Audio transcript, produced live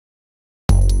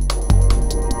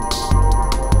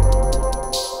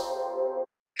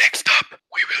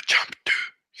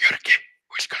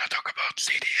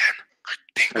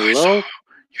Hello?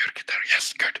 Jyrki there,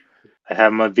 yes, good. I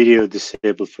have my video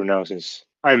disabled for now since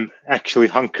I'm actually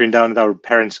hunkering down at our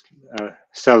parents'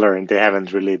 cellar and they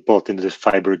haven't really bought into this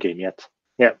fiber game yet.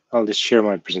 Yeah, I'll just share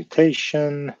my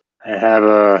presentation. I have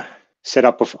a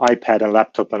setup of iPad and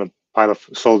laptop and a pile of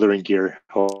soldering gear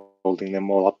holding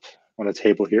them all up on a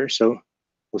table here. So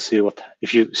we'll see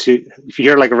if you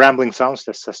hear like rambling sounds,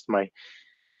 that's just my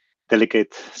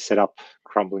delicate setup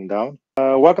crumbling down.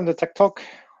 Welcome to Tech Talk.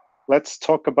 Let's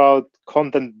talk about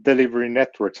content delivery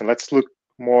networks and let's look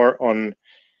more on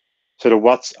sort of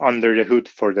what's under the hood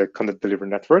for the content delivery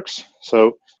networks.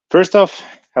 So first off,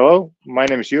 hello, my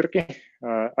name is Jyrki.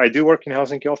 I do work in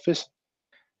Helsinki office.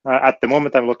 At the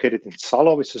moment, I'm located in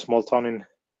Salo, which is a small town in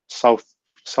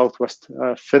southwest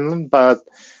Finland. But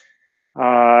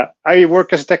I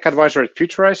work as a tech advisor at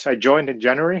Futurice. I joined in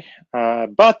January.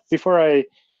 But before I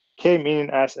came in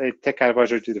as a tech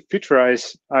advisor to the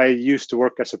Futurice, I used to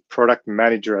work as a product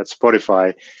manager at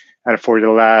Spotify. And for the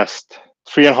last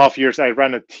 3.5 years, I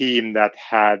ran a team that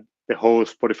had the whole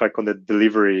Spotify content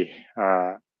delivery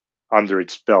under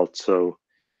its belt. So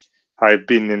I've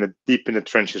been deep in the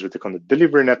trenches with the content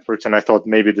delivery networks, and I thought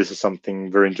maybe this is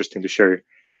something very interesting to share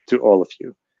to all of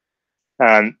you.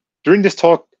 And during this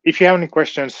talk, if you have any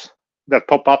questions that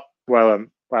pop up while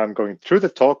I'm going through the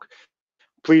talk,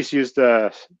 please use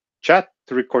the chat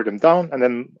to record them down, and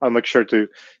then I'll make sure to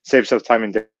save some time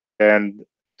in the end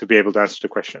to be able to answer the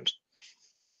questions.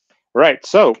 Right,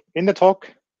 so in the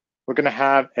talk, we're going to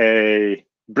have a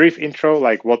brief intro,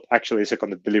 like what actually is a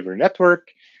content delivery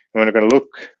network. And we're going to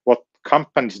look what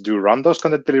companies do run those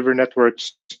content delivery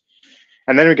networks.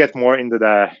 And then we get more into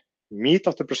the meat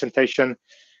of the presentation.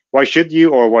 Why should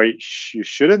you or why you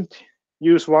shouldn't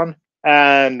use one?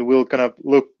 And we'll kind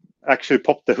of actually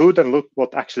pop the hood and look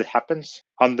what actually happens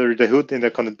under the hood in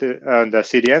the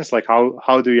CDNs, like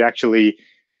how do you actually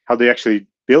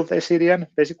build a CDN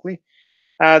basically.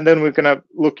 And then we're gonna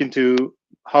look into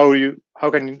how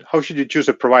should you choose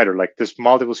a provider? Like there's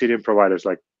multiple CDN providers.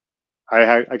 Like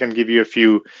I can give you a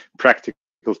few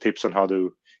practical tips on how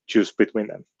to choose between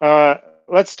them.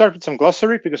 Let's start with some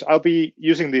glossary because I'll be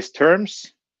using these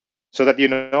terms so that you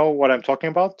know what I'm talking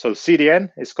about. So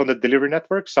CDN is content delivery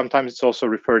network. Sometimes it's also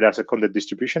referred as a content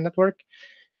distribution network.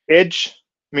 Edge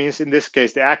means in this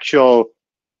case the actual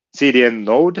CDN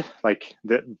node, like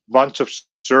the bunch of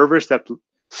servers that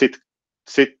sit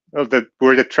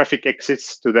where the traffic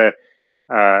exits to the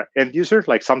end user.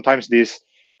 Like sometimes these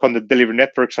content delivery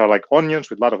networks are like onions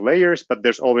with a lot of layers, but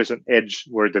there's always an edge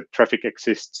where the traffic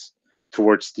exists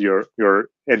towards your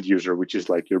end user, which is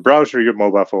like your browser, your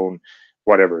mobile phone,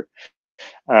 whatever.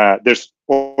 There's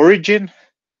origin.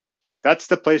 That's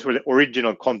the place where the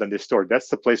original content is stored. That's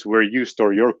the place where you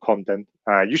store your content.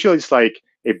 Usually it's like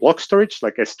a block storage,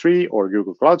 like S3 or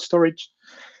Google Cloud Storage.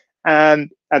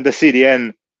 And the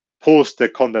CDN pulls the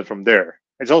content from there.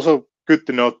 It's also good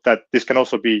to note that this can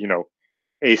also be,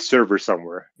 a server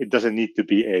somewhere. It doesn't need to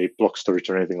be a block storage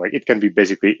or anything. Like it can be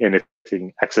basically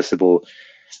anything accessible,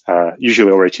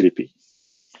 usually over HTTP.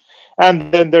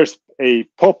 And then there's a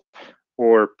POP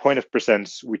or point of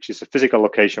presence, which is a physical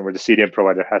location where the CDN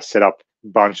provider has set up a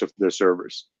bunch of the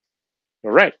servers. All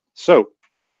right. So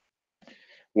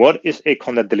what is a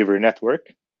content delivery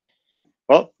network?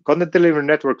 Well, content delivery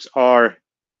networks are,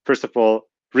 first of all,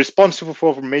 responsible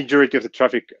for the majority of the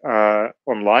traffic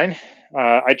online.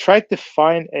 I tried to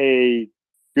find a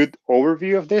good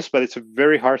overview of this, but it's a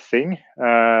very hard thing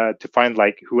to find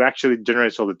like who actually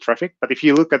generates all the traffic. But if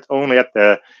you look at only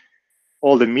at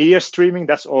all the media streaming,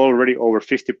 that's already over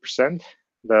 50%.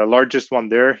 The largest one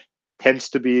there tends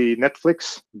to be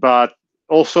Netflix, but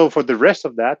also for the rest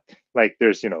of that, like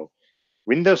there's,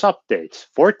 Windows updates,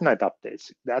 Fortnite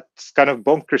updates. That's kind of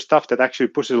bunker stuff that actually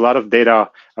pushes a lot of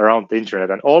data around the internet.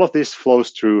 And all of this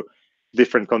flows through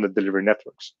different content delivery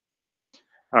networks.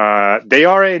 They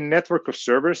are a network of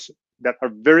servers that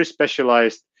are very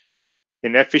specialized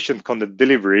in efficient content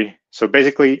delivery. So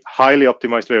basically highly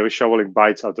optimized way of shoveling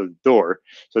bytes out of the door.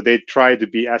 So they try to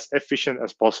be as efficient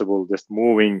as possible, just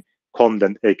moving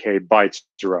content, aka bytes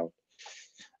around.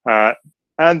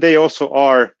 And they also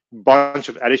are a bunch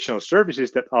of additional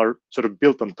services that are sort of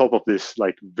built on top of this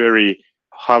like very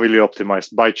heavily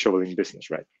optimized byte shoveling business,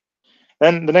 right?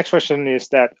 Then the next question is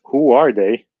that who are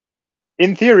they?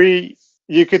 In theory,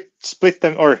 you could split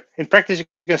them, or in practice, you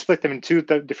can split them in two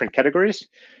different categories.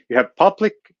 You have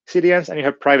public CDNs and you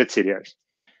have private CDNs.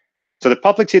 So the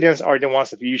public CDNs are the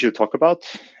ones that we usually talk about,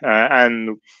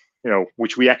 and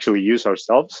which we actually use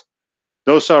ourselves.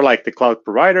 Those are like the cloud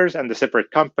providers and the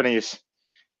separate companies.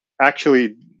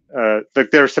 Actually,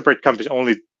 like they're separate companies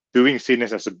only doing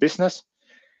CDNs as a business,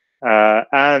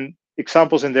 and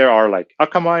examples in there are like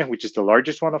Akamai, which is the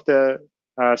largest one of the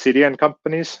CDN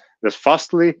companies. There's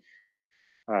Fastly,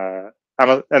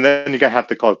 and then you can have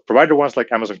the cloud provider ones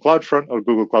like Amazon CloudFront or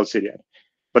Google Cloud CDN.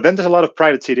 But then there's a lot of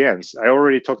private CDNs. I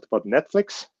already talked about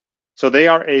Netflix. So they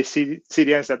are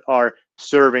CDNs that are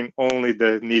serving only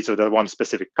the needs of that one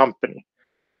specific company.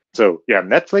 So you have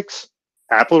Netflix.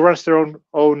 Apple runs their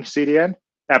own CDN.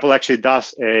 Apple actually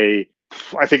does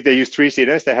I think they use 3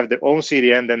 CDNs. They have their own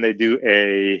CDN, then they do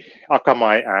a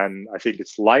Akamai, and I think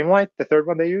it's Limelight, the third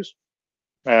one they use.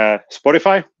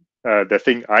 Spotify, the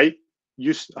thing I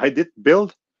did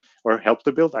build or help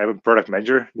to build. I'm a product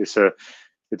manager. You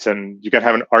can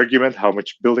have an argument how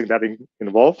much building that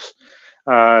involves.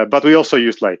 But we also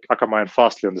use like Akamai and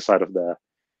Fastly on the side of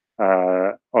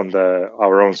our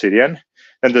own CDN.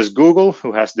 And there's Google,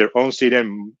 who has their own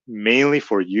CDN mainly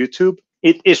for YouTube.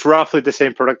 It is roughly the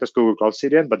same product as Google Cloud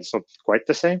CDN, but it's not quite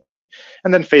the same.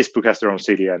 And then Facebook has their own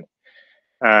CDN.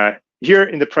 Here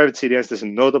in the private CDNs,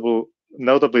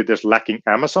 notably there's lacking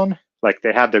Amazon. Like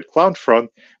they have their CloudFront,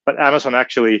 but Amazon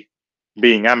actually,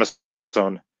 being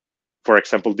Amazon, for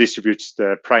example, distributes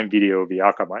the Prime Video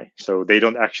via Akamai. So they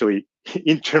don't actually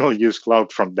internally use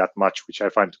CloudFront that much, which I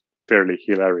find fairly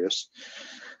hilarious.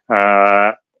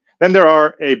 Then there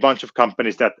are a bunch of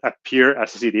companies that appear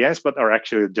as CDNs, but are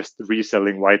actually just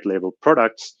reselling white label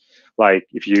products. Like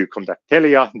if you contact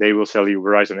Telia, they will sell you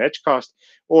Verizon Edgecast.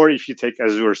 Or if you take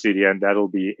Azure CDN, that'll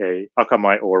be a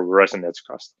Akamai or Verizon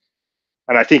Edgecast.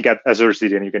 And I think at Azure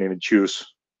CDN, you can even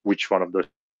choose which one of those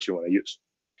you want to use.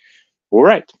 All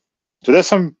right. So that's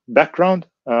some background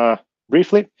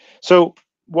briefly. So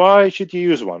why should you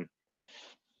use one?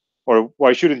 Or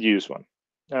why shouldn't you use one?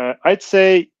 I'd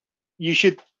say you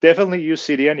should definitely use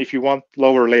CDN if you want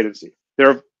lower latency. There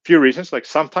are a few reasons. Like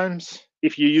sometimes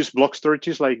if you use block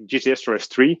storages like GCS or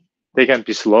S3, they can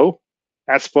be slow.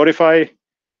 At Spotify,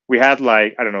 we had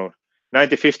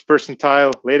 95th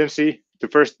percentile latency. The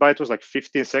first byte was like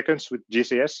 15 seconds with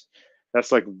GCS.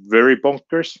 That's like very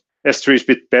bonkers. S3 is a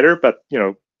bit better, but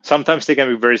sometimes they can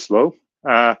be very slow.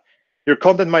 Your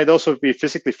content might also be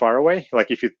physically far away.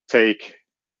 Like if you take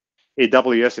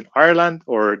AWS in Ireland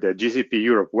or the GCP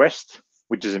Europe West,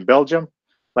 which is in Belgium,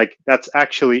 like that's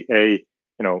actually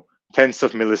tens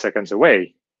of milliseconds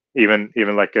away. Even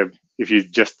like if you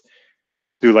just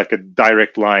do like a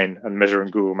direct line and measure in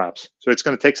Google Maps. So it's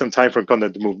going to take some time for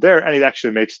content to move there, and it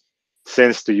actually makes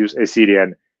sense to use a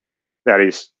CDN that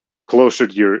is closer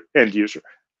to your end user.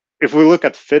 If we look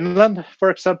at Finland,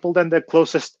 for example, then the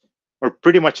closest, or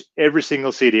pretty much every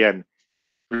single CDN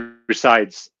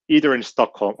resides either in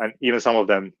Stockholm, and even some of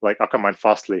them, like Akamai and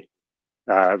Fastly,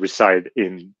 reside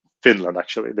in Finland.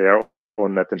 Actually, they are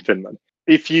on net in Finland.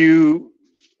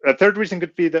 A third reason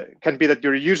can be that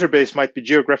your user base might be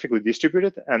geographically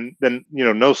distributed, and then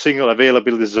no single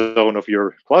availability zone of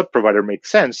your cloud provider makes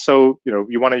sense. So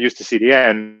you want to use the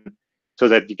CDN so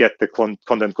that you get the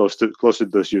content close to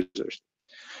those users.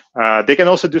 They can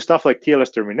also do stuff like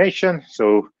TLS termination.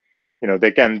 So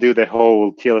they can do the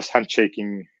whole TLS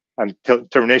handshaking and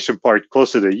termination part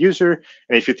close to the user.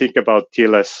 And if you think about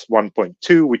TLS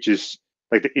 1.2, which is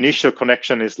like the initial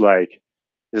connection is like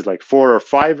 4 or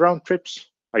 5 round trips.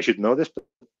 I should know this, but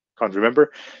can't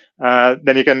remember.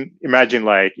 Then you can imagine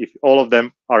like if all of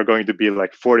them are going to be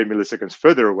like 40 milliseconds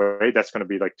further away, that's going to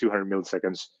be like 200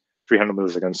 milliseconds, 300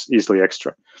 milliseconds easily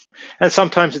extra. And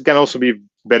sometimes it can also be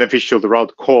beneficial to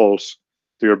route calls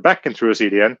to your backend through a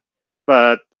CDN,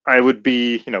 but I would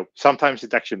be, sometimes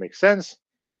it actually makes sense.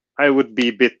 I would be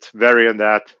a bit wary on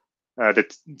that. The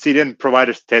CDN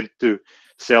providers tend to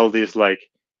sell these like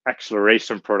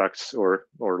acceleration products or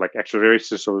like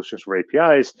acceleration solutions for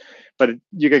APIs, but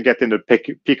you can get into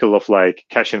pickle of like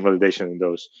cache invalidation in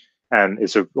those. And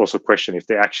it's also a question if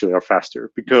they actually are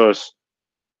faster, because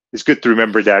it's good to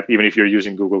remember that even if you're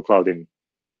using Google Cloud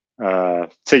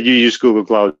say you use Google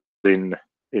Cloud in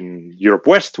Europe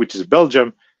West, which is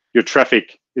Belgium, your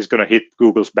traffic is going to hit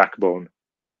Google's backbone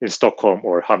in Stockholm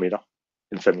or Hamina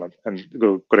in Finland, and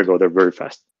going to go there very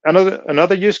fast.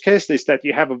 Another use case is that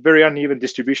you have a very uneven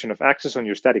distribution of access on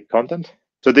your static content.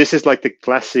 So this is like the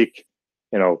classic,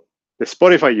 the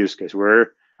Spotify use case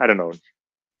where,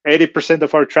 80%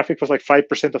 of our traffic was like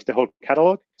 5% of the whole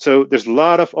catalog. So there's a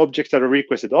lot of objects that are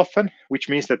requested often, which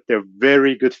means that they're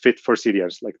very good fit for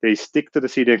CDNs. Like they stick to the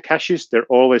CDN caches. They're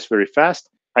always very fast.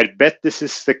 I bet this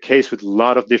is the case with a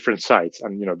lot of different sites.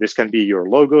 And, this can be your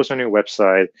logos on your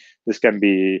website. This can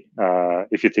be,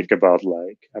 if you think about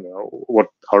like, what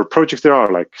our projects there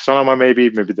are, like Sonoma, maybe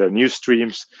the news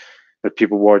streams that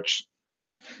people watch.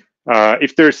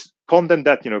 If there's content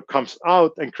that, comes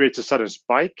out and creates a sudden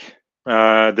spike,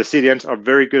 the CDNs are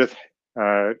very good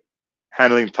at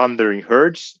handling thundering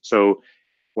herds. So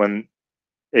when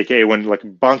like a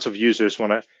bunch of users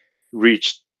want to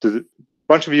reach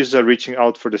bunch of users are reaching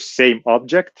out for the same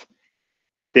object,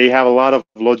 they have a lot of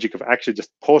logic of actually just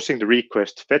pausing the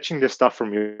request, fetching the stuff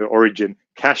from your origin,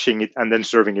 caching it, and then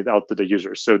serving it out to the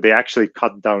user. So they actually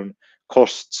cut down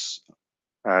costs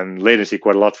and latency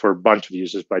quite a lot for a bunch of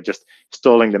users by just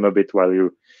stalling them a bit while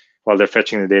they're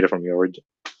fetching the data from your origin.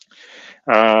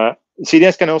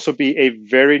 CDNs can also be a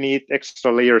very neat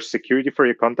extra layer of security for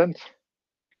your content.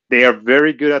 They are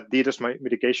very good at DDoS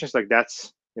mitigations. Like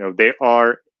they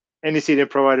are, any CDN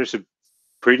providers are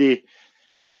pretty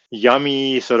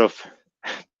yummy sort of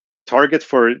target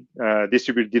for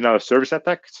distributed denial of service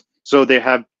attacks. So they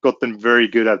have gotten very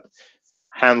good at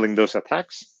handling those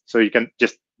attacks. So you can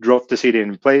just drop the CDN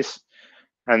in place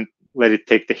and let it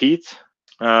take the heat.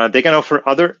 They can offer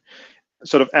other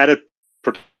sort of added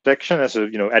protection as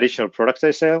additional products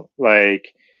they sell.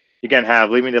 Like you can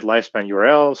have limited lifespan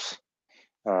URLs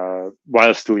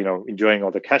while still enjoying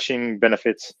all the caching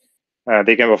benefits.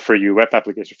 They can offer you web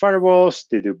application firewalls.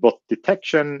 They do bot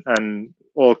detection and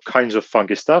all kinds of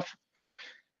funky stuff.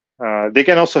 They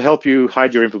can also help you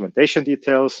hide your implementation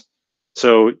details,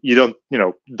 so you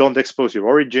don't expose your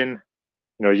origin.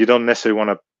 You don't necessarily want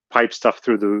to pipe stuff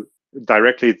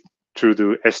directly through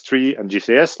the S3 and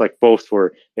GCS, like both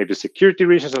for maybe security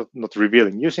reasons of not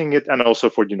revealing using it, and also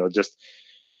for just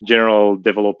general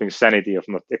developing sanity of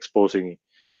not exposing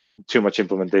too much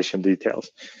implementation details.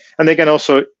 And they can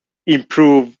also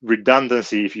improve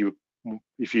redundancy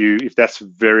if that's a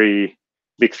very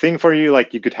big thing for you.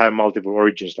 Like you could have multiple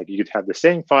origins, like you could have the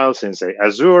same files in say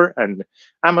Azure and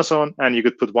Amazon, and you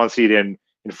could put one CDN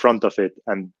in front of it,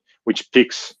 and which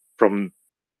picks from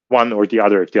one or the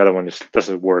other if the other one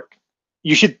doesn't work.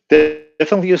 You should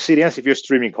definitely use CDNs if you're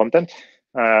streaming content,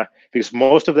 because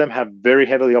most of them have very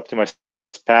heavily optimized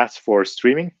paths for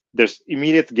streaming. There's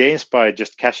immediate gains by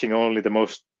just caching only the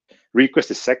most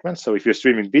requested segments. So if you're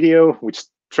streaming video, which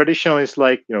traditionally is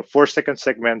like 4-second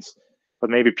segments, but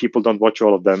maybe people don't watch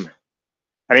all of them.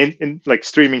 And in like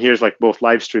streaming here is like both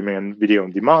live streaming and video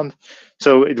on demand.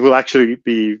 So it will actually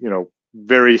be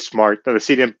very smart. The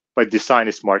CDN by design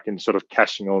is smart in sort of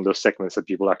caching all those segments that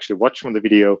people actually watch from the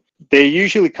video. They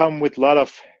usually come with a lot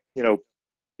of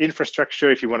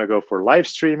infrastructure if you want to go for live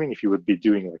streaming. If you would be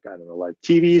doing like live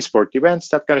TV, sport events,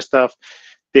 that kind of stuff,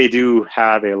 they do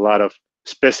have a lot of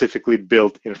specifically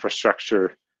built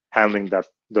infrastructure handling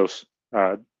those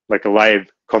like a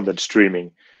live content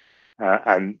streaming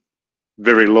and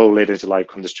very low latency live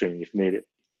content streaming if needed.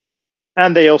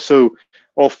 And they also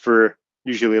offer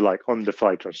usually like on the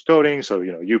fly transcoding. So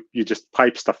you just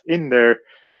pipe stuff in there,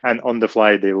 and on the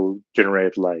fly they will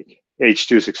generate like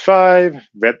H265,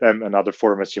 WebM, and other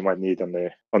formats you might need on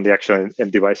the actual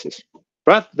end devices.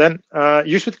 But then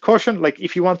use with caution. Like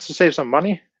if you want to save some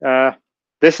money, I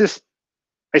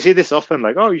see this often.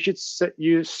 Like, oh, you should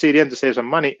use CDN to save some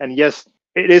money. And yes,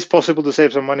 it is possible to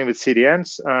save some money with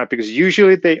CDNs because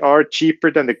usually they are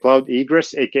cheaper than the cloud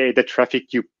egress, aka the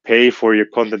traffic you pay for your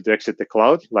content to exit the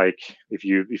cloud. Like if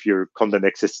your content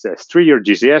exits S3 or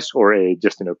GCS or a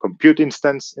just compute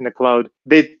instance in the cloud,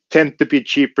 they tend to be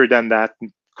cheaper than that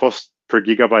cost per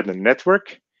gigabyte on the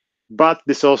network. But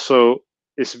this also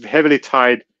is heavily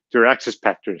tied to your access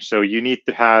patterns. So you need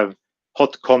to have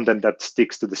hot content that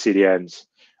sticks to the CDNs.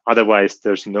 Otherwise,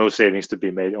 there's no savings to be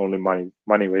made, only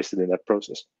money wasted in that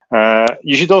process.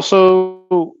 You should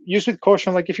also use with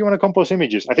caution, like if you want to compose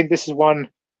images. I think this is one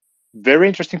very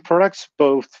interesting product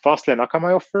both Fastly and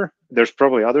Akamai offer. There's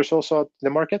probably others also out in the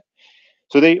market.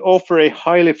 So they offer a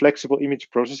highly flexible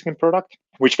image processing product,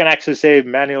 which can actually save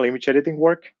manual image editing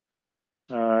work.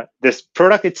 This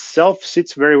product itself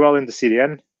sits very well in the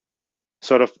CDN,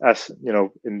 sort of as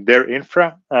in their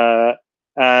infra.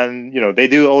 And they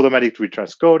do automatic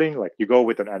retranscoding. Like you go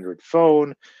with an Android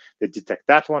phone, they detect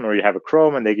that one, or you have a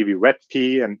Chrome and they give you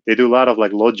WebP, and they do a lot of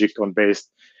like logic on based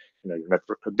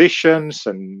network conditions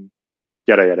and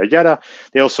yada yada yada.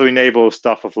 They also enable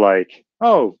stuff of like,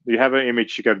 oh, you have an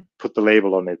image, you can put the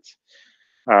label on it.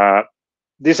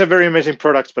 These are very amazing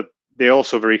products, but they're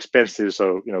also very expensive.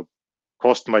 So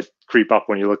cost might creep up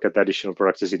when you look at the additional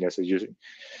products the CDNs are using.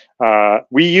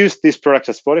 We used these products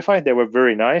at Spotify. They were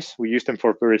very nice. We used them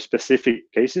for very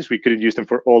specific cases. We couldn't use them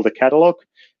for all the catalog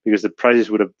because the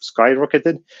prices would have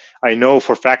skyrocketed. I know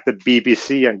for a fact that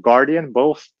BBC and Guardian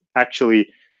both actually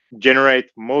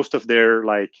generate most of their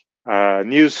like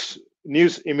news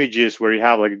images where you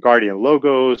have like Guardian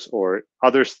logos or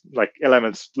others like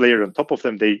elements layered on top of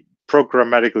them. They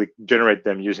programmatically generate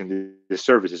them using these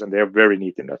services, and they are very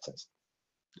neat in that sense.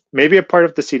 Maybe a part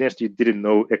of the CDNs you didn't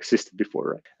know existed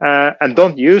before, right? And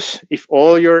don't use if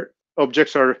all your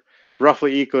objects are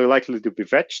roughly equally likely to be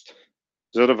fetched.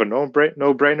 Sort of a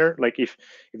no-brainer. Like if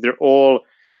they're all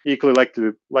equally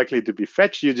likely to be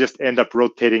fetched, you just end up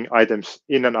rotating items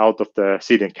in and out of the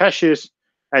CDN caches,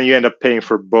 and you end up paying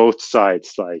for both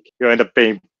sides. Like you end up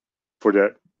paying for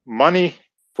the money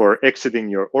for exiting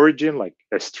your origin, like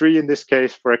S3 in this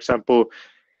case, for example,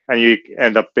 and you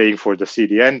end up paying for the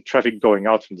CDN traffic going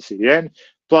out from the CDN.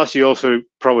 Plus, you also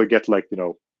probably get like,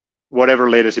 whatever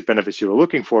latency benefits you were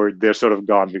looking for, they're sort of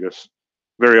gone because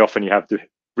very often you have to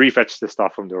refetch the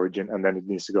stuff from the origin and then it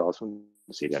needs to go out from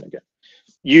the CDN again.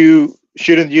 You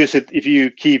shouldn't use it if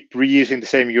you keep reusing the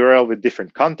same URL with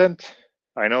different content.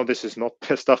 I know this is not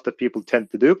the stuff that people tend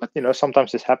to do, but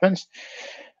sometimes this happens.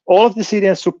 All of the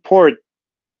CDNs support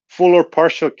full or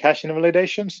partial cache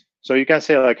invalidations. So you can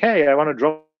say like, hey, I want to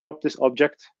drop this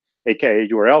object, aka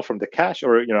URL from the cache,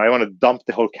 or I want to dump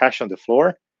the whole cache on the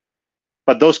floor.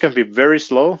 But those can be very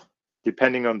slow,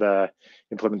 depending on the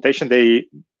implementation. They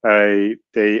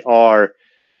are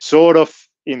sort of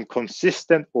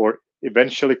inconsistent or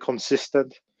eventually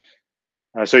consistent.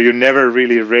 So you're never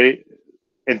really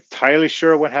entirely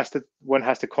sure when has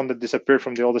the content disappear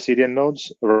from all the CDN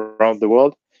nodes around the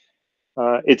world.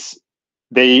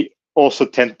 They also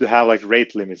tend to have like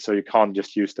rate limits, so you can't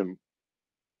just use them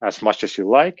as much as you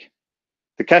like.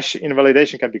 The cache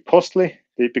invalidation can be costly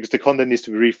because the content needs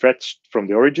to be refetched from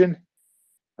the origin.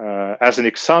 As an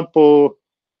example,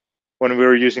 when we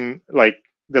were using like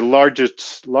the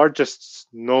largest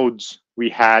nodes we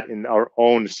had in our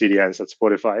own CDNs at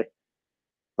Spotify,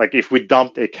 like if we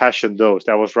dumped a cache on those,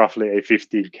 that was roughly a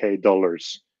 $15K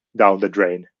down the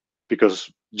drain, because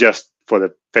just for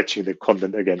the fetching the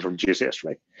content again from GCS,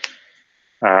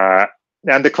 right?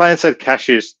 And the client-side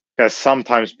caches can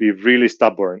sometimes be really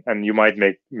stubborn, and you might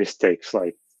make mistakes.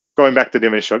 Like going back to the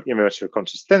image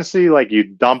consistency, like you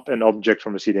dump an object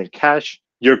from a CDN cache,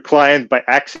 your client by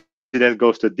accident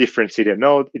goes to a different CDN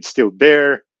node, it's still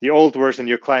there. The old version,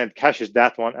 your client caches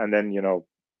that one, and then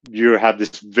you have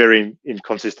this very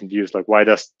inconsistent views. Like, why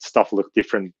does stuff look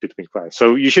different between clients?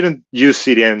 So you shouldn't use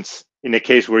CDNs in a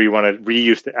case where you want to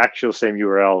reuse the actual same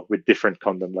URL with different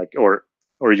content, like or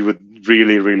you would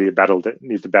really need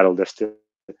to battle this to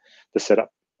the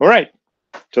setup. All right.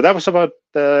 So that was about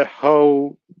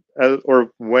how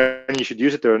or when you should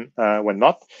use it or when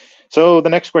not. So the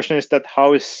next question is that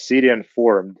how is CDN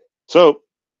formed? So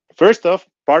first off,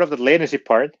 part of the latency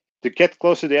part, to get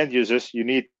close to the end users, you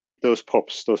need those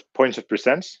POPs, those points of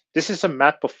presence. This is a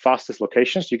map of fastest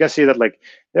locations. You can see that like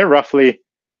they're roughly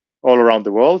all around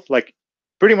the world. Like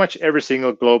pretty much every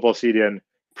single global CDN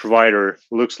provider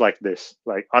looks like this.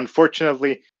 Like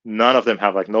unfortunately, none of them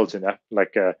have like nodes in that.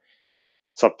 Like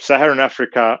Sub-Saharan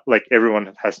Africa, like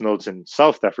everyone has nodes in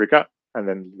South Africa, and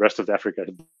then the rest of the Africa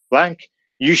is blank.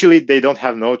 Usually they don't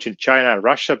have nodes in China and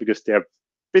Russia because they're a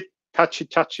bit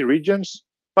touchy regions.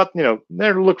 But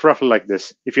they look roughly like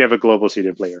this if you have a global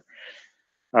CDN player.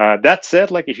 That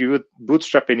said, like if you would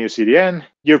bootstrap a new CDN,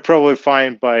 you're probably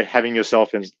fine by having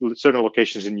yourself in certain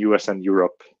locations in US and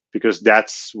Europe, because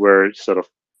that's where sort of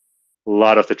a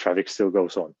lot of the traffic still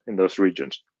goes on in those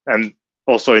regions. And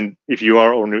also, if you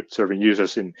are only serving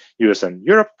users in US and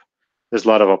Europe, there's a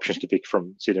lot of options to pick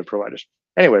from CDN providers.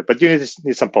 Anyway, but you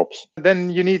need some POPs. Then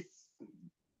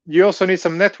you also need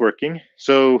some networking.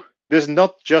 So there's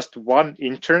not just one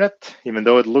internet, even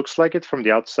though it looks like it from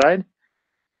the outside.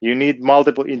 You need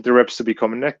multiple interwebs to be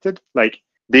connected. Like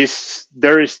this,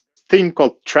 there is a thing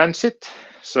called transit.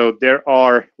 So there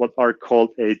are what are called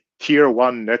a tier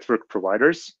 1 network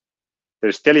providers.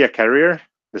 There's Telia Carrier,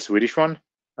 the Swedish one,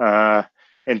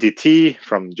 NTT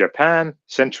from Japan,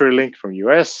 CenturyLink from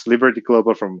US, Liberty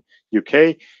Global from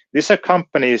UK. These are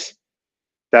companies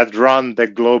that run the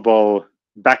global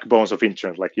backbones of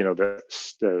internet, like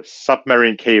the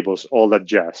submarine cables, all that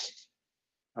jazz.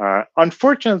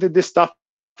 Unfortunately, this stuff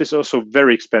is also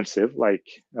very expensive. Like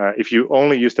if you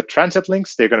only use the transit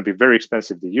links, they're going to be very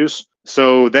expensive to use.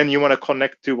 So then you want to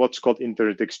connect to what's called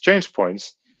internet exchange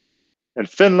points. In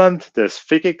Finland, there's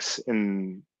Fikix.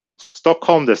 In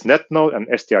Stockholm, there's NetNode and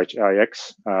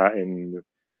STIX. In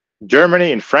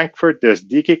Germany, in Frankfurt, there's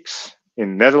DKIX.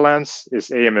 In Netherlands is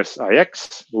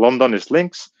AMSIX. London is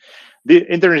Links. The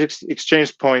internet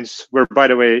exchange points, where, by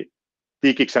the way,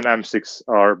 DKIX and AMSIX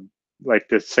are like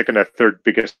the second or third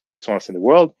biggest ones in the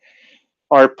world,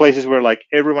 are places where like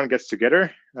everyone gets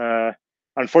together.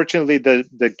 Unfortunately,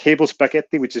 the cable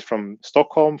spaghetti, which is from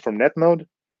Stockholm, from NetNode,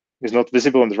 is not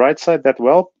visible on the right side that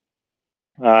well.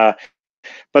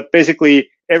 But basically,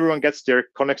 everyone gets there,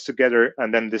 connects together,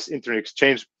 and then this internet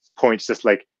exchange points just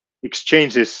like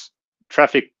exchanges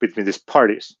traffic between these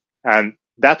parties. And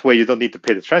that way, you don't need to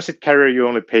pay the transit carrier. You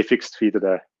only pay fixed fee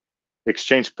to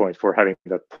exchange point for having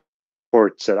that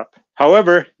port set up.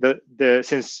 However,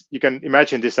 since you can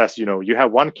imagine this as, you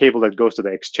have one cable that goes to the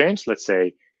exchange, let's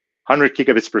say 100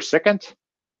 gigabits per second,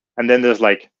 and then there's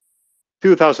like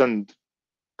 2,000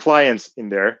 clients in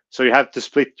there. So you have to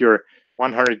split your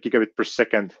 100 gigabit per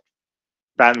second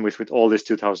bandwidth with all these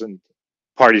 2,000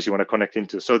 parties you want to connect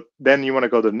into. So then you want to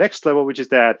go to the next level, which is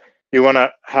that you want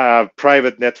to have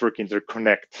private network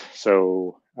interconnect.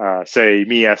 So say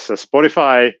me as a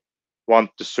Spotify want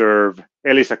to serve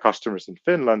Elisa customers in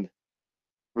Finland.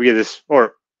 We get this,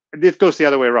 or it goes the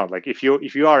other way around. Like if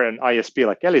you are an ISP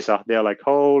like Elisa, they're like,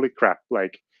 holy crap,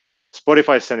 like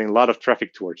Spotify is sending a lot of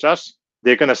traffic towards us.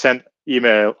 They're going to send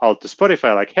email out to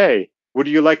Spotify like, hey, would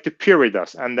you like to peer with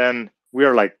us? And then we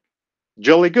are like,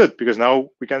 jolly good, because now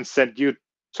we can send you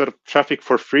sort of traffic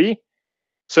for free.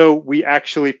 So we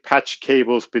actually patch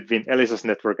cables between Elisa's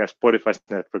network and Spotify's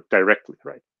network directly,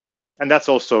 right? And that's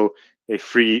also a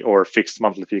free or fixed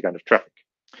monthly fee kind of traffic.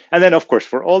 And then, of course,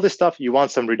 for all this stuff, you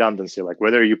want some redundancy, like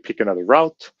whether you pick another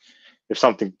route, if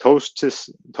something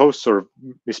toasts or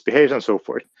misbehaves, and so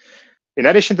forth. In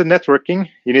addition to networking,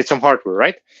 you need some hardware,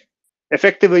 right?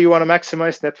 Effectively, you want to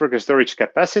maximize network and storage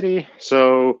capacity.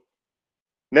 So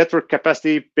network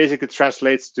capacity basically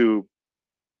translates to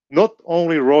not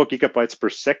only raw gigabytes per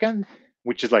second,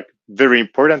 which is like very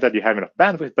important that you have enough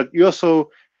bandwidth, but you also,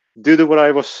 due to what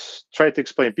I was trying to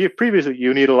explain previously,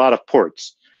 you need a lot of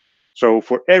ports. So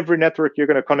for every network you're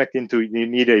going to connect into, you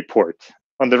need a port.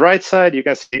 On the right side, you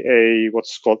can see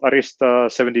what's called Arista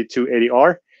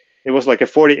 7280R. It was like a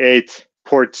 48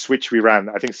 port switch we ran.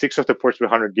 I think 6 of the ports were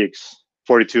 100 gigs,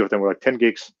 42 of them were like 10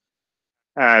 gigs.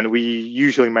 And we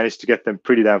usually managed to get them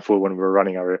pretty damn full when we were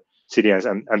running our CDNs.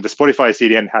 And the Spotify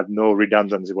CDN had no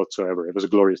redundancy whatsoever. It was a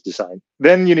glorious design.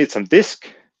 Then you need some disk.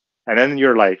 And then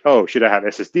you're like, oh, should I have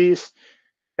SSDs?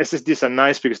 SSDs are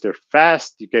nice because they're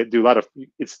fast. You can do a lot of,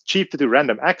 it's cheap to do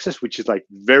random access, which is like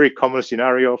very common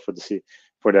scenario for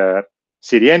the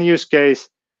CDN use case.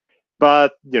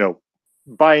 But,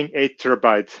 buying 8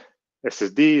 terabyte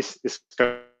SSDs is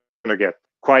going to get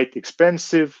quite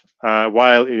expensive.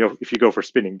 While, if you go for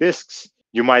spinning disks,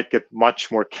 you might get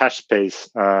much more cache space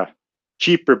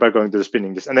cheaper by going to the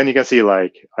spinning disk. And then you can see,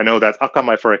 like, I know that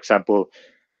Akamai, for example,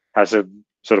 has a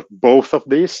sort of both of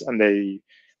these, and they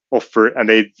offer, and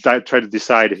they try to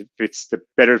decide if it's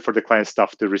better for the client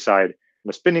stuff to reside on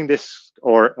a spinning disk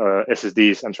or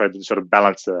SSDs, and try to sort of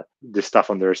balance this stuff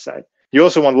on their side. You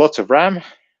also want lots of RAM.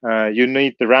 You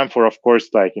need the RAM for, of course,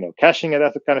 like, caching and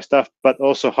that kind of stuff, but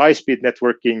also high-speed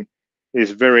networking is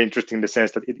very interesting in the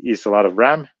sense that it is a lot of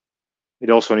RAM.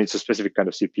 It also needs a specific kind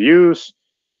of CPUs.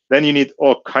 Then you need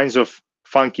all kinds of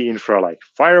funky infra like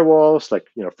firewalls, like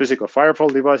physical firewall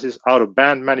devices, out of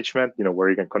band management, where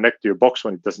you can connect to your box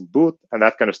when it doesn't boot, and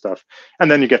that kind of stuff.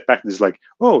 And then you get back to this, like,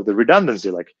 oh, the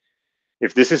redundancy, like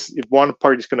if one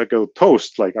part is going to go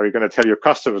toast, like, are you going to tell your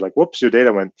customers like, whoops, your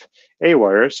data went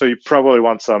haywire? So you probably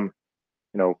want some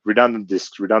redundant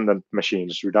disks, redundant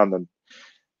machines, redundant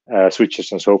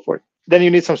switches, and so forth. Then you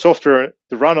need some software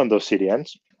to run on those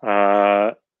CDNs.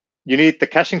 You need the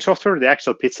caching software, the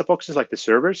actual pizza boxes, like the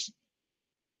servers.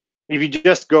 If you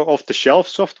just go off the shelf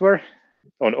software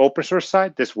on open source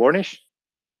side, there's Varnish,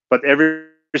 but every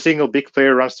single big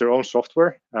player runs their own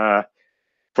software.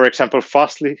 For example,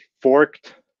 Fastly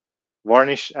forked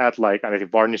Varnish at like, I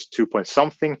think Varnish 2 point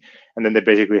something, and then they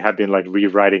basically have been like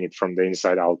rewriting it from the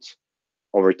inside out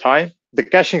over time. The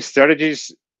caching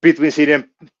strategies between CDN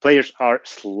players are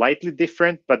slightly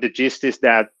different, but the gist is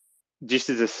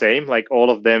the same. Like all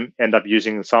of them end up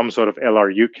using some sort of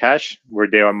LRU cache, where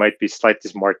they might be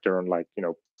slightly smarter on, like,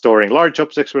 storing large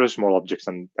objects versus small objects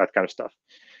and that kind of stuff.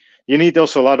 You need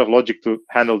also a lot of logic to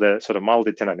handle the sort of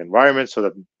multi-tenant environment, so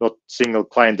that not single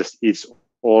client just eats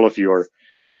all of your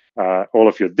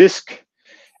disk.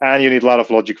 And you need a lot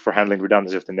of logic for handling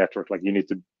redundancy of the network. Like you need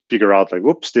to figure out, like,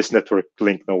 whoops, this network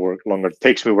link no longer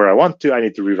takes me where I want to. I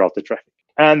need to reroute the traffic.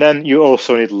 And then you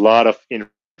also need a lot of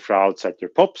infra outside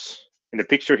your POPs. In the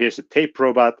picture, here's a tape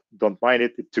robot. Don't mind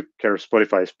it. It took care of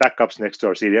Spotify's backups next to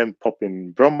our CDN POP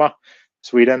in Bromma,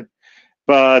 Sweden.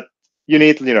 But you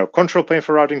need, control plane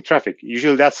for routing traffic.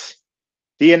 Usually that's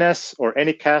DNS or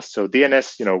Anycast. So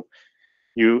DNS,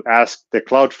 you ask the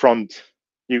CloudFront,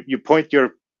 you point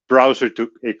your browser to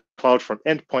a CloudFront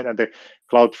endpoint, and the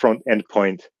CloudFront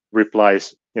endpoint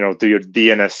replies, to your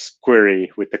DNS query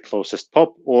with the closest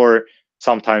POP, or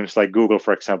sometimes like Google,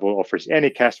 for example, offers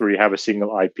Anycast where you have a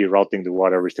single IP routing to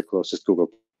whatever is the closest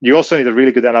Google. You also need a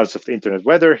really good analysis of the internet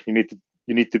weather. You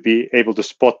need to be able to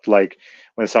spot like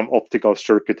when some optical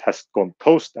circuit has gone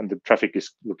toast and the traffic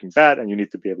is looking bad, and you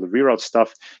need to be able to reroute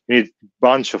stuff. You need a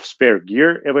bunch of spare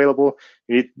gear available.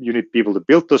 You need people to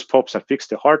build those POPs and fix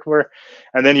the hardware.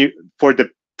 And then for the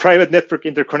private network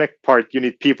interconnect part, you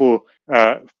need people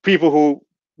who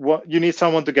you need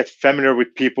someone to get familiar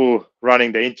with people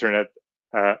running the internet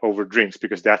over drinks,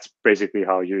 because that's basically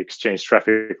how you exchange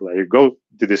traffic. Like you go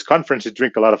to this conference, you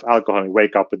drink a lot of alcohol, and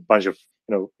wake up with a bunch of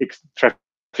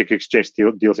traffic exchange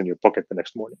deals in your pocket the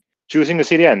next morning. Choosing a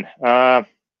CDN.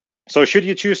 So should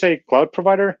you choose a cloud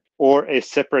provider or a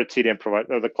separate CDN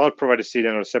provider, or the cloud provider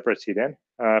CDN or a separate CDN?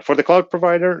 For the cloud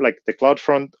provider, like the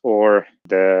CloudFront or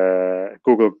the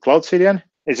Google Cloud CDN,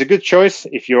 it's a good choice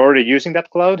if you're already using that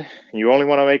cloud and you only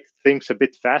want to make things a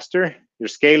bit faster. Your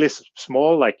scale is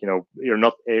small, like you're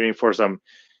not aiming for some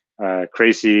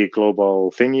crazy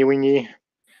global thingy-wingy.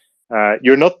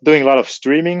 You're not doing a lot of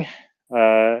streaming.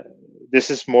 This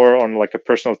is more on like a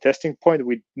personal testing point.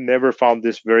 We never found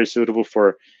this very suitable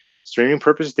for streaming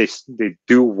purposes. They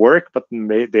do work, but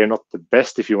they're not the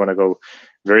best if you want to go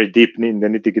very deep in the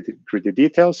nitty-gritty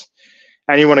details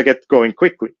and you want to get going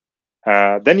quickly.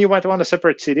 Then you might want a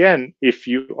separate CDN if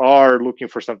you are looking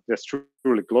for something that's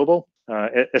truly global,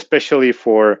 especially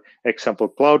for example,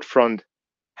 CloudFront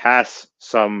has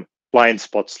some blind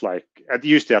spots, like it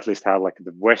used to at least have like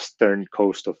the western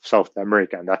coast of South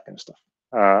America and that kind of stuff.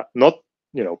 Not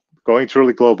going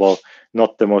truly global,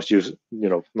 not the most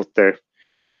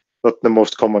not the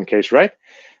most common case, right?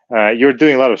 You're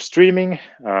doing a lot of streaming,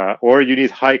 or you need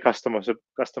high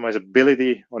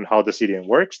customizability on how the CDN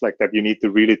works, like that you need to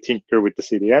really tinker with the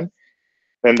CDN.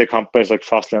 Then the companies like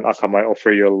Fastly and Akamai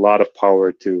offer you a lot of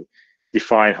power to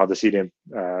define how the CDN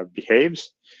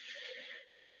behaves.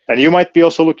 And you might be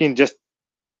also looking just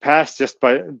past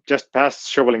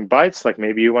shoveling bytes, like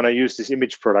maybe you want to use this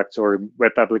image products or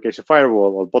web application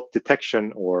firewall or bot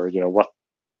detection or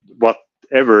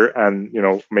whatever, and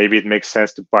maybe it makes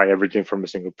sense to buy everything from a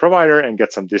single provider and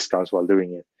get some discounts while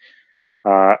doing it.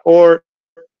 Or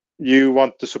you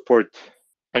want to support,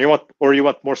 and you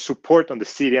want more support on the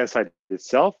CDN side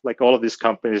itself. Like all of these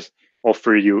companies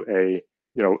offer you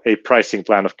a pricing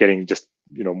plan of getting just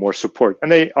more support,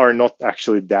 and they are not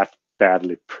actually that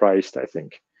badly priced, I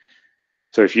think.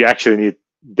 So if you actually need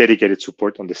dedicated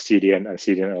support on the CDN and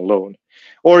CDN alone,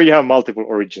 or you have multiple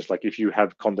origins, like if you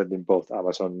have content in both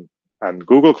Amazon and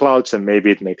Google clouds, and maybe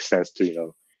it makes sense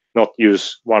to not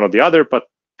use one or the other, but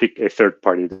pick a third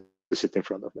party to sit in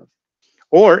front of them.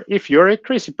 Or if you're a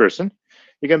crazy person,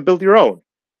 you can build your own.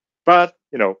 But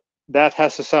that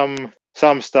has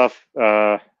some stuff,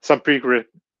 some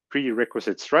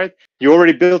prerequisites, right? You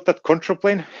already built that control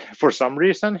plane for some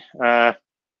reason.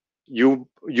 You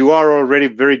are already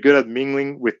very good at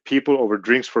mingling with people over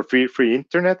drinks for free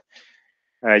internet.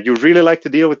 You really like to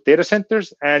deal with data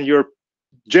centers, and you're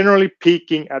generally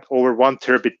peaking at over 1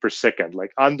 terabit per second.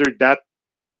 Like under that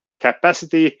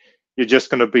capacity, you're just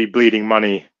going to be bleeding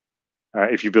money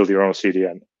if you build your own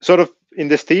CDN. Sort of in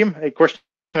this theme, a question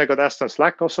I got asked on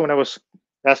Slack also when I was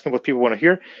asking what people want to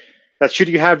hear, that should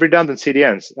you have redundant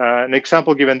CDNs? An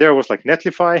example given there was like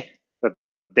Netlify, that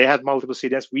they had multiple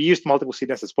CDNs. We used multiple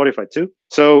CDNs at Spotify too.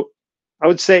 So I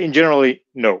would say in generally,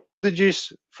 no.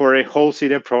 Outages for a whole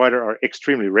CDN provider are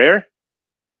extremely rare.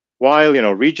 While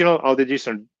regional outages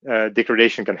and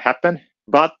degradation can happen,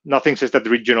 but nothing says that the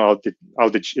regional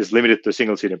outage is limited to a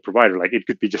single CDN provider. Like it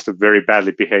could be just a very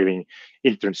badly behaving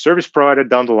internet service provider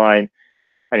down the line,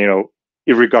 and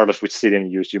irregardless which CDN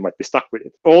you use, you might be stuck with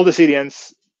it. All the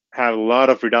CDNs have a lot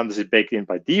of redundancy baked in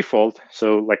by default,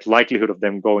 so like likelihood of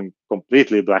them going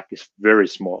completely black is very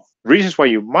small. Reasons why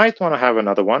you might want to have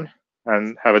another one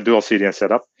and have a dual CDN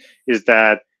setup is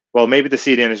that, well, maybe the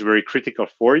CDN is very critical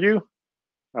for you.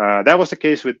 That was the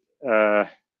case with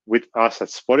us at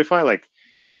Spotify. Like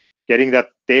getting that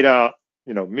data,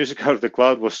 music out of the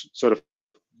cloud was sort of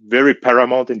very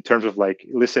paramount in terms of like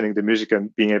listening to music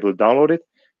and being able to download it.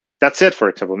 That said, for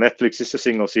example, Netflix is a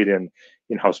single CDN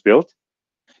in-house built.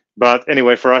 But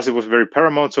anyway, for us, it was very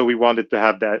paramount. So we wanted to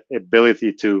have that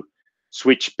ability to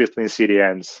switch between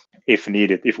CDNs if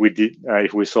needed. If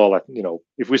we saw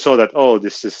that, oh,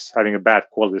 this is having a bad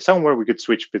quality somewhere, we could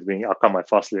switch between Akamai,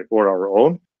 Fastly, or our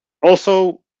own.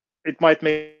 Also, it might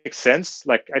make sense.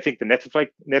 Like I think the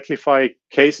Netlify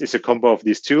case is a combo of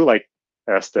these two, like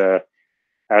as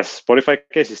Spotify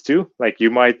cases too. Like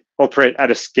you might operate at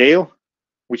a scale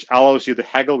which allows you to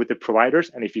haggle with the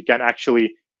providers, and if you can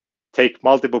actually take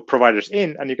multiple providers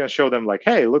in, and you can show them like,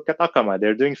 hey, look at Akamai,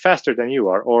 they're doing faster than you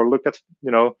are, or look at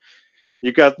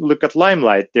You got look at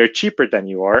Limelight; they're cheaper than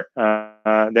you are.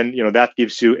 Then that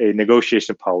gives you a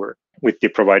negotiation power with the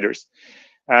providers.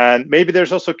 And maybe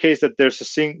there's also a case that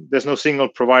there's no single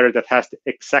provider that has the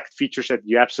exact features that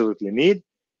you absolutely need.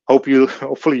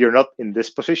 Hopefully you're not in this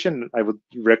position. I would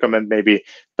recommend maybe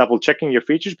double checking your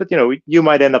features, but you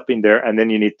might end up in there, and then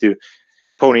you need to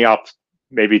pony up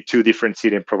maybe 2 different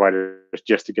CDN providers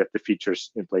just to get the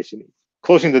features in place you need.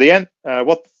 Closing to the end,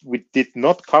 what we did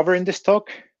not cover in this talk,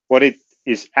 what it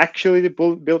is actually to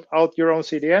build out your own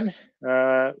CDN.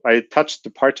 I touched the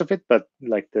parts of it, but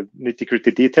like the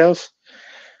nitty-gritty details.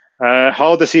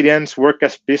 How the CDNs work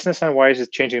as business and why is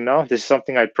it changing now? This is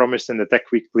something I promised in the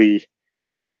Tech Weekly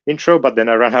intro, but then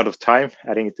I ran out of time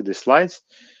adding it to the slides.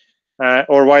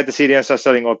 Or why the CDNs are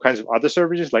selling all kinds of other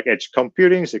services like edge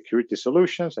computing, security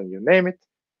solutions, and you name it.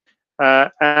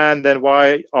 And then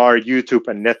why are YouTube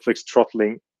and Netflix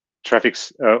throttling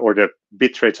traffics or the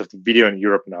bit rates of the video in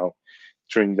Europe now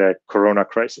during the Corona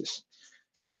crisis?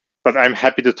 But I'm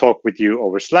happy to talk with you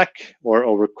over Slack or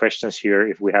over questions here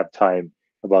if we have time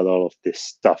about all of this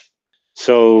stuff.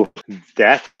 So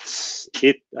that's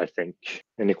it, I think.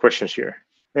 Any questions here?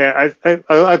 Yeah,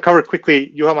 I'll cover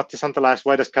quickly. Juha-Matti Santala asked,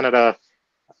 why does Canada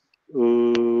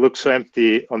look so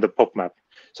empty on the POP map?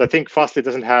 So I think Fastly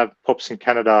doesn't have POPs in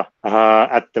Canada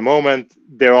at the moment.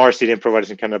 There are CDN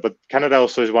providers in Canada, but Canada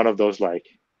also is one of those, like,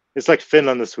 it's like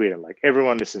Finland and Sweden. Like,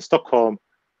 everyone is in Stockholm,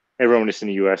 everyone is in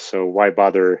the US, so why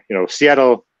bother?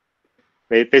 Seattle,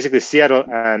 basically Seattle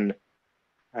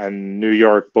and New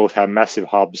York both have massive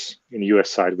hubs in the US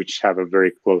side, which have a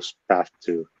very close path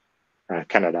to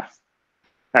Canada,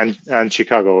 and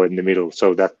Chicago in the middle.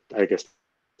 So that, I guess,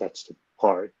 that's the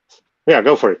part. Yeah,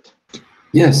 go for it.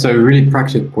 Yeah, so really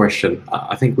practical question.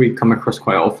 I think we come across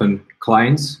quite often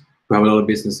clients who have a lot of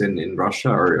business in Russia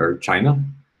or China.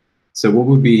 So what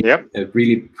would be a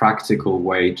really practical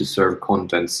way to serve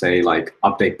content, say like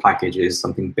update packages,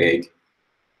 something big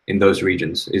in those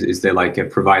regions? Is there like a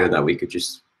provider that we could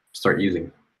just start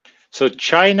using? So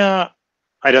China,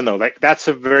 I don't know, like that's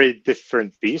a very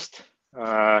different beast.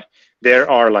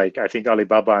 There are like, I think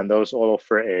Alibaba and those all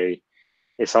offer a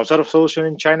some sort of solution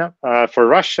in China. For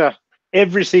Russia,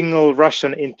 every single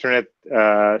Russian internet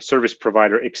service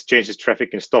provider exchanges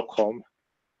traffic in Stockholm.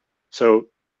 So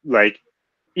like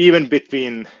even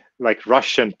between like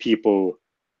Russian people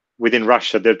within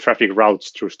Russia, their traffic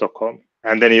routes through Stockholm.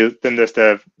 And then there's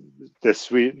the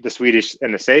Swedish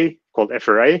NSA called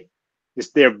FRA.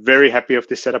 They're very happy of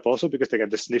this setup also because they get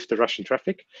to sniff the Russian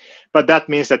traffic. But that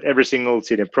means that every single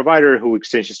CDN provider who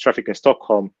exchanges traffic in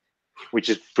Stockholm, which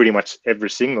is pretty much every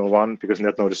single one because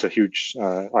NetNode is a huge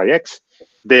IX,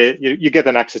 you get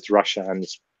an access to Russia, and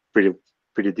it's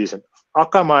pretty decent.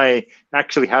 Akamai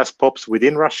actually has POPs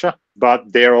within Russia,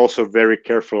 but they're also very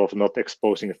careful of not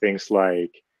exposing things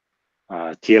like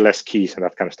TLS keys and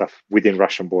that kind of stuff within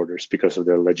Russian borders because of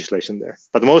the legislation there.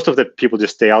 But most of the people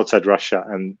just stay outside Russia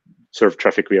and serve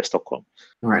traffic via Stockholm.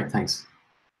 All right, thanks.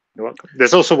 You're welcome.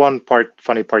 There's also one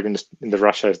funny part in the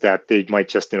Russia is that they might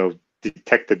just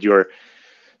detect that you're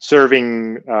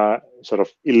serving sort of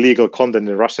illegal content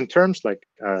in Russian terms, like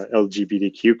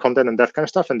LGBTQ content and that kind of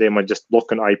stuff, and they might just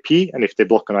block an IP. And if they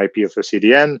block an IP of a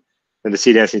CDN, then the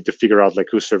CDNs need to figure out like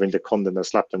who's serving the content and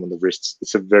slap them on the wrists.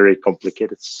 It's a very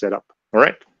complicated setup. All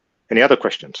right. Any other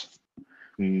questions?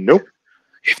 Nope.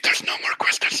 If there's no more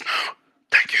questions now,